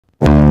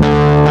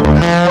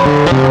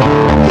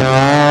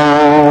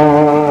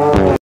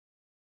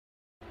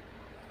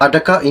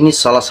Adakah ini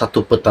salah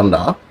satu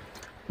petanda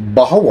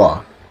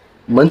bahawa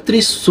Menteri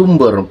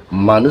Sumber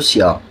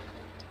Manusia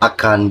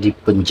akan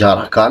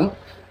dipenjarakan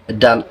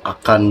dan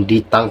akan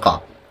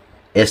ditangkap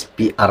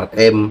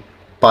SPRM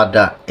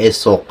pada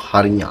esok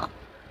harinya?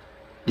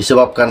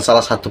 Disebabkan salah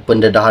satu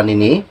pendedahan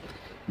ini,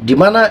 di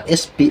mana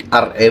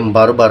SPRM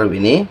baru-baru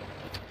ini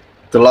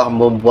telah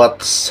membuat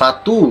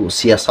satu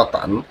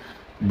siasatan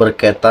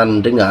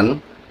berkaitan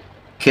dengan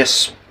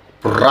kes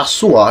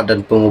rasuah dan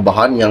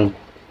pengubahan yang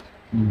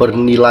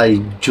bernilai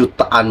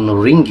jutaan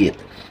ringgit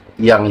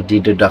yang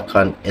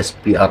didedahkan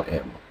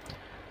SPRM.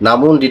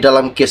 Namun di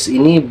dalam kes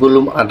ini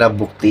belum ada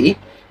bukti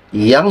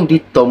yang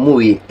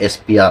ditemui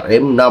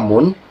SPRM,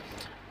 namun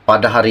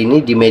pada hari ini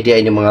di media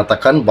ini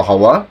mengatakan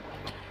bahawa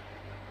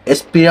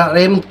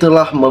SPRM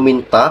telah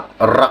meminta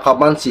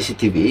rakaman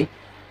CCTV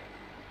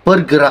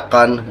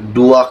pergerakan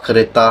dua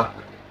kereta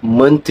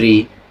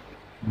menteri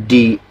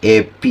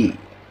DAP.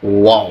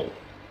 Wow,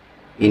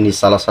 ini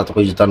salah satu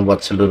kejutan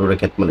buat seluruh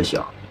rakyat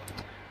Malaysia.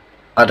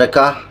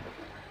 Adakah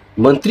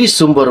Menteri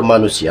Sumber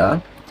Manusia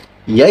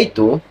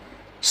iaitu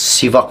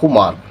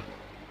Sivakumar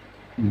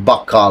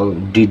bakal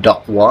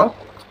didakwa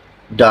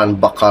dan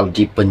bakal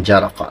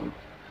dipenjarakan?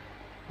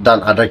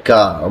 Dan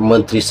adakah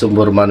Menteri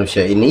Sumber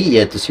Manusia ini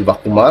iaitu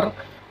Sivakumar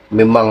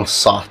memang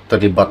sah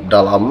terlibat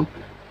dalam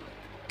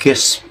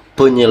kes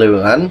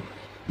penyelewengan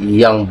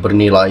yang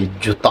bernilai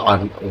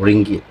jutaan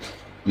ringgit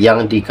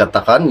yang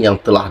dikatakan yang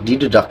telah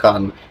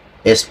didedahkan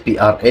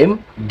SPRM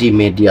di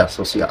media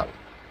sosial?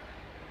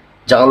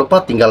 Jangan lupa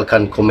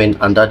tinggalkan komen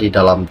anda di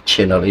dalam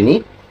channel ini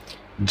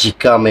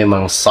jika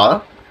memang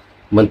sah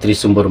Menteri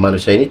Sumber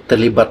Manusia ini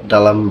terlibat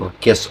dalam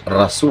kes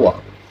rasuah.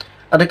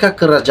 Adakah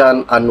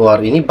kerajaan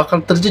Anwar ini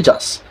bakal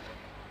terjejas?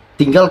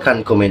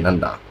 Tinggalkan komen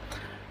anda.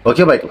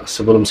 Okey, baiklah,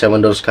 sebelum saya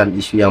meneruskan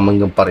isu yang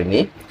menggempar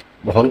ini,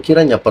 mohon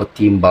kiranya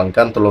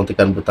pertimbangkan, tolong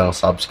tekan butang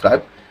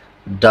subscribe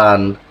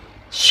dan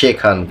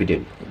sharekan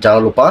video ini.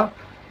 Jangan lupa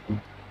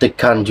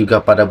tekan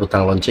juga pada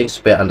butang lonceng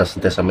supaya anda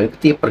sentiasa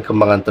mengikuti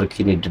perkembangan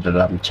terkini di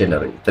dalam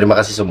channel ini. Terima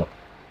kasih semua.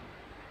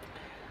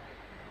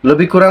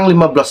 Lebih kurang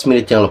 15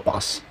 menit yang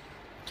lepas,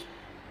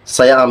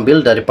 saya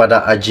ambil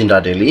daripada agenda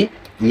daily.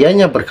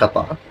 Ianya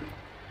berkata,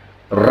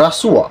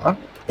 rasuah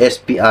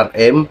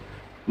SPRM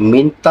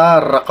minta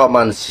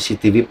rakaman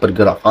CCTV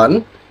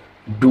pergerakan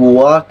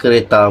dua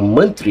kereta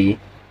menteri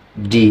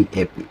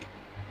DAP.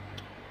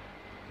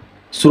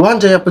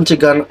 Suruhanjaya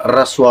Pencegahan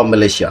Rasuah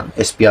Malaysia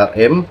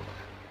SPRM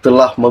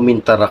telah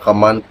meminta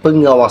rakaman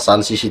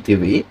pengawasan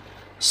CCTV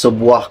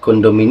sebuah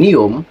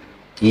kondominium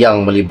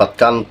yang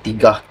melibatkan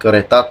 3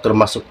 kereta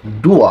termasuk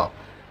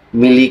 2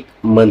 milik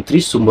Menteri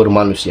Sumber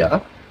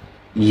Manusia,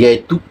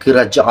 iaitu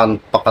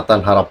Kerajaan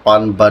Pakatan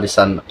Harapan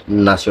Barisan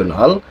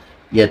Nasional,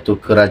 iaitu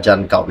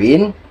Kerajaan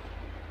Kawin,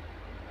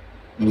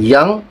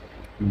 yang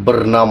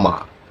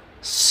bernama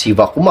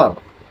Sivakumar.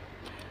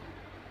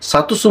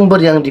 Satu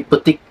sumber yang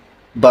dipetik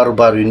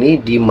baru-baru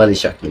ini di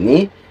Malaysia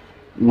kini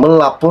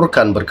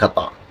melaporkan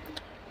berkata,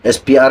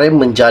 SPRM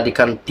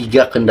menjadikan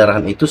 3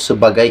 kenderaan itu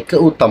sebagai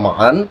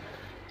keutamaan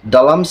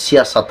dalam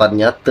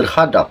siasatannya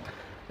terhadap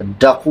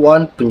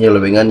dakwaan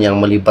penyelewengan yang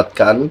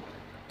melibatkan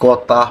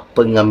kota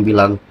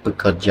pengambilan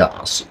pekerja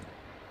asing.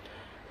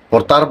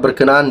 Portal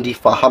berkenaan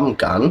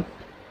difahamkan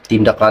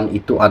tindakan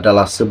itu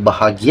adalah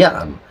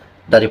sebahagian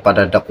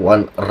daripada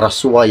dakwaan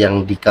rasuah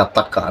yang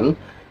dikatakan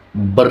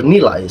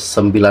bernilai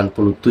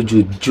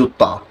 97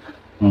 juta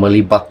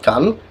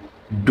melibatkan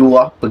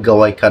 2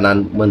 pegawai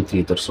kanan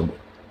menteri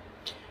tersebut.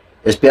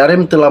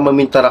 SPRM telah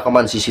meminta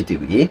rakaman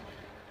CCTV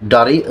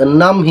dari 6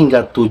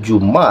 hingga 7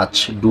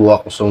 Mac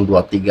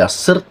 2023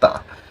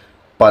 serta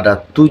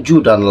pada 7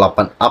 dan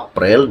 8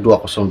 April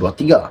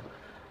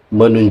 2023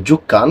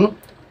 menunjukkan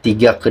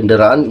 3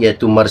 kenderaan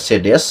iaitu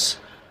Mercedes,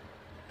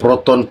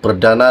 Proton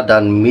Perdana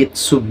dan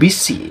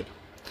Mitsubishi,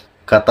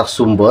 kata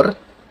sumber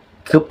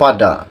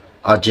kepada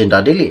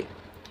agenda daily.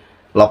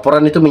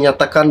 Laporan itu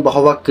menyatakan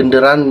bahawa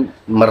kenderaan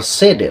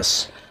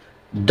Mercedes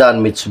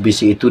dan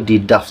Mitsubishi itu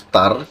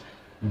didaftar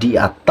di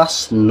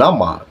atas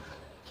nama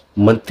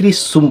Menteri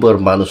Sumber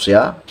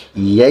Manusia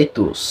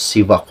iaitu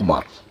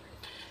Sivakumar.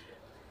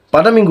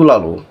 Pada minggu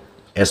lalu,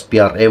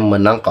 SPRM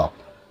menangkap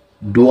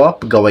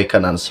 2 pegawai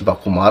kanan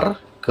Sivakumar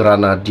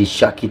kerana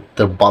disyaki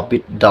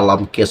terbabit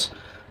dalam kes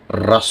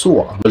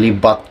rasuah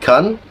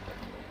melibatkan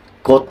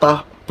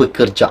kota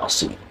pekerja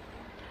asing.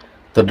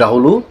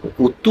 Terdahulu,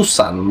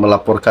 utusan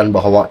melaporkan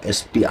bahawa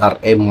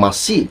SPRM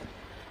masih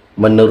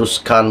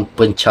meneruskan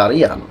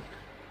pencarian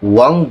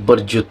wang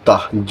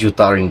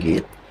berjuta-juta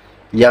ringgit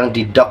yang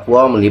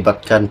didakwa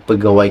melibatkan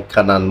pegawai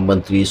kanan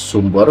Menteri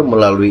Sumber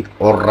melalui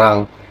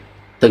orang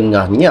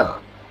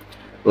tengahnya.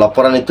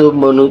 Laporan itu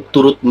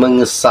turut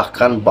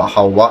mengesahkan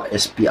bahawa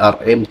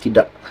SPRM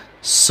tidak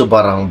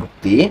sebarang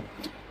bukti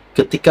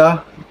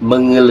ketika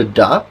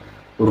menggeledah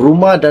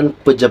rumah dan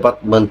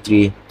pejabat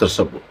menteri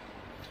tersebut.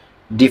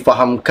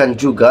 Difahamkan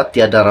juga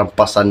tiada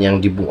rampasan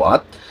yang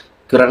dibuat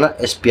kerana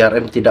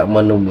SPRM tidak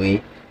menemui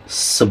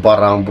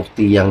sebarang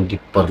bukti yang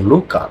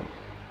diperlukan.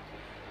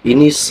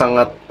 Ini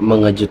sangat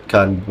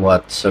mengejutkan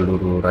buat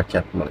seluruh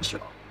rakyat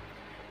Malaysia.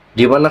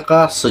 Di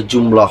manakah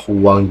sejumlah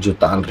uang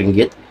jutaan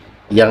ringgit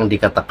yang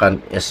dikatakan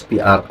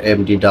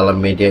SPRM di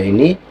dalam media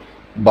ini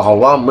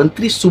bahwa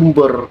Menteri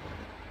Sumber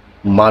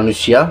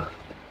Manusia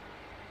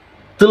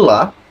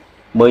telah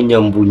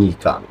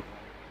menyembunyikan.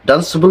 Dan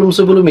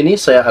sebelum-sebelum ini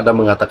saya ada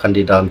mengatakan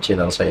di dalam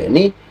channel saya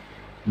ini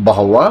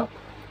bahwa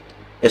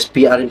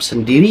SPRM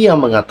sendiri yang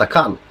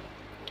mengatakan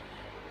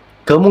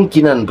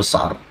kemungkinan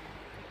besar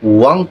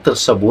uang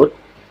tersebut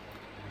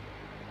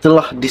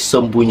telah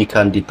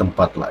disembunyikan di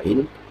tempat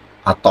lain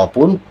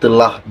ataupun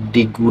telah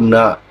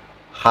diguna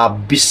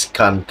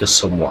habiskan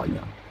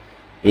kesemuanya.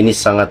 Ini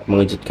sangat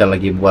mengejutkan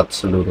lagi buat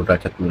seluruh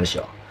rakyat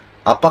Malaysia.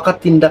 Apakah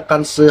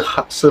tindakan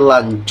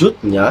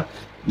selanjutnya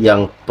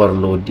yang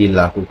perlu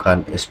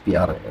dilakukan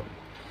SPRM?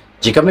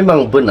 Jika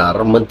memang benar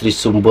Menteri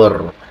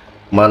Sumber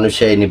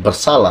Manusia ini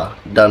bersalah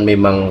dan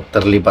memang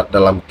terlibat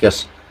dalam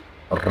kes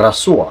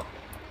rasuah,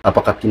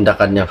 apakah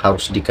tindakan yang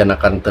harus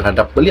dikenakan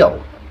terhadap beliau?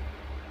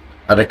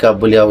 Adakah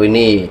beliau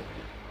ini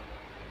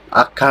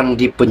akan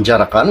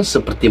dipenjarakan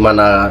seperti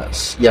mana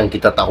yang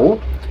kita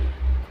tahu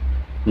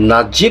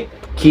Najib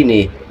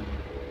kini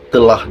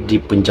telah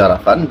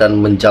dipenjarakan dan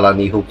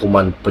menjalani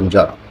hukuman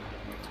penjara.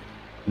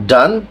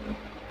 Dan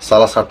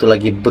salah satu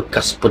lagi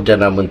bekas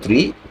Perdana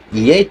Menteri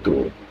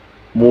yaitu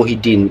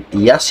Muhyiddin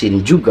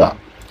Yassin juga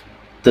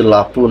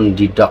telah pun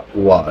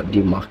didakwa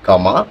di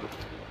mahkamah,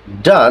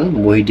 dan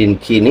Muhyiddin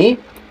kini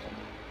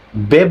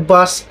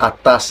bebas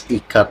atas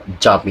ikat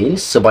jamin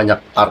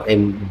sebanyak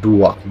RM2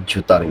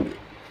 juta ringgit.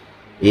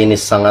 Ini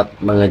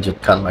sangat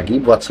mengejutkan lagi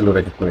buat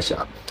seluruh rakyat Malaysia.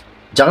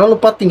 Jangan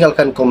lupa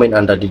tinggalkan komen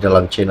Anda di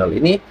dalam channel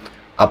ini.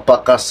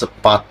 Apakah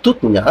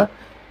sepatutnya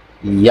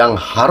yang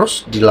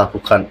harus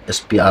dilakukan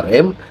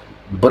SPRM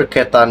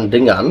berkaitan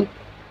dengan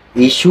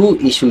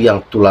isu-isu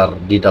yang tular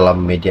di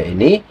dalam media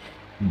ini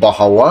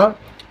bahwa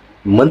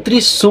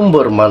Menteri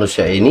Sumber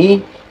Manusia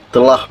ini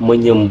telah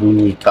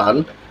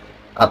menyembunyikan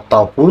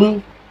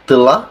ataupun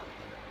telah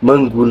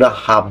mengguna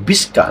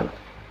habiskan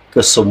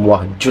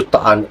kesemua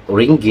jutaan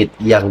ringgit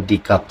yang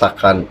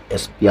dikatakan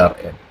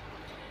SPRM.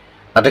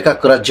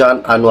 Adakah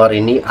kerajaan Anwar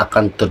ini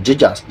akan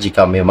terjejas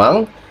jika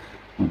memang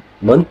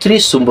Menteri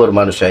Sumber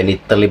Manusia ini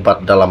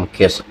terlibat dalam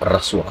kes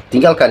rasuah?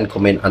 Tinggalkan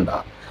komen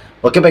Anda.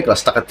 Oke, baiklah,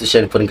 setakat itu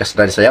share info ringkas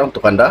dari saya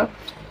untuk Anda.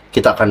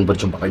 Kita akan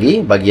berjumpa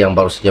lagi. Bagi yang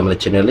baru saja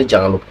melihat channel ini,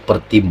 jangan lupa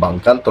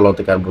pertimbangkan, tolong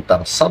tekan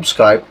butang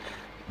subscribe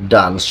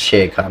dan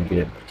sharekan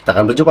video. Kita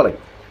akan berjumpa lagi.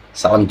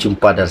 Salam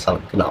jumpa dan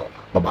salam kenal.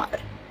 Bye-bye.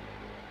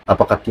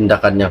 Apakah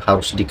tindakan yang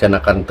harus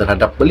dikenakan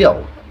terhadap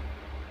beliau?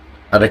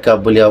 Adakah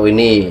beliau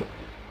ini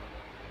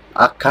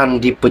akan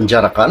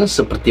dipenjarakan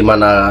seperti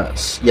mana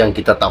yang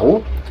kita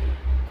tahu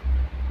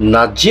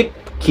Najib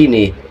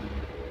kini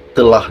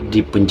telah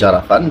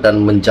dipenjarakan dan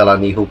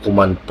menjalani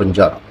hukuman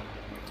penjara.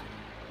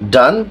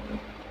 Dan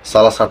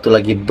salah satu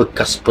lagi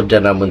bekas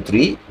Perdana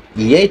Menteri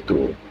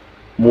yaitu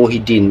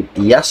Muhyiddin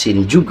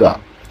Yassin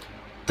juga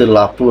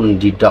telah pun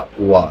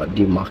didakwa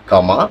di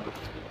mahkamah,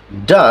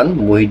 dan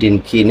Muhyiddin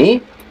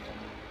kini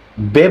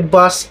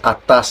bebas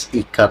atas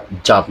ikat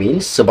jamin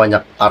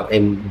sebanyak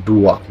RM2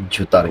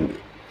 juta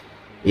ringgit.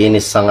 Ini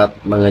sangat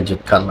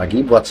mengejutkan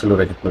lagi buat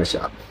seluruh rakyat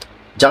Malaysia.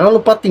 Jangan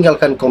lupa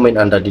tinggalkan komen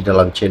Anda di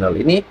dalam channel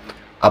ini.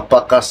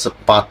 Apakah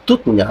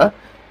sepatutnya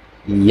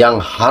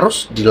yang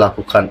harus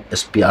dilakukan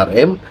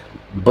SPRM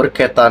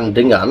berkaitan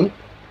dengan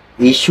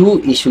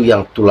isu-isu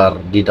yang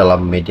tular di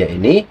dalam media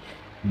ini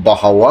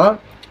bahwa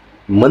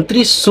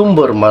Menteri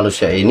Sumber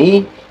Manusia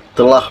ini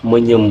telah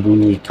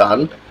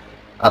menyembunyikan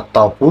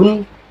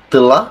ataupun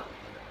telah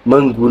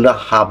mengguna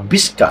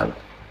habiskan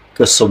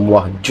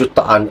kesemua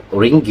jutaan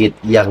ringgit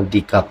yang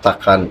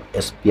dikatakan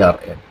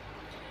SPRM.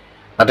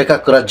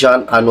 Adakah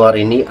kerajaan Anwar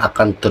ini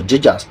akan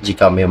terjejas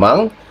jika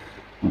memang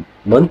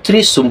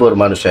Menteri Sumber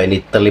Manusia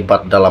ini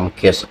terlibat dalam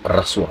kes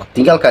rasuah?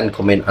 Tinggalkan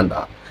komen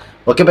Anda.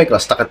 Oke, baiklah,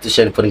 setakat itu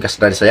share info ringkas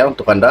dari saya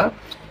untuk Anda.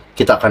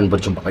 Kita akan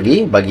berjumpa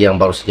lagi. Bagi yang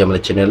baru saja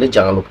melihat channel ini,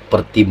 jangan lupa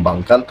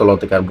pertimbangkan, tolong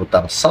tekan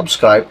butang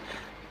subscribe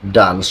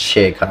dan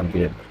sharekan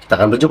video. Kita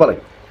akan berjumpa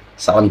lagi.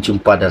 Salam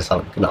jumpa dan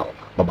salam kenal.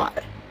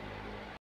 Bye-bye.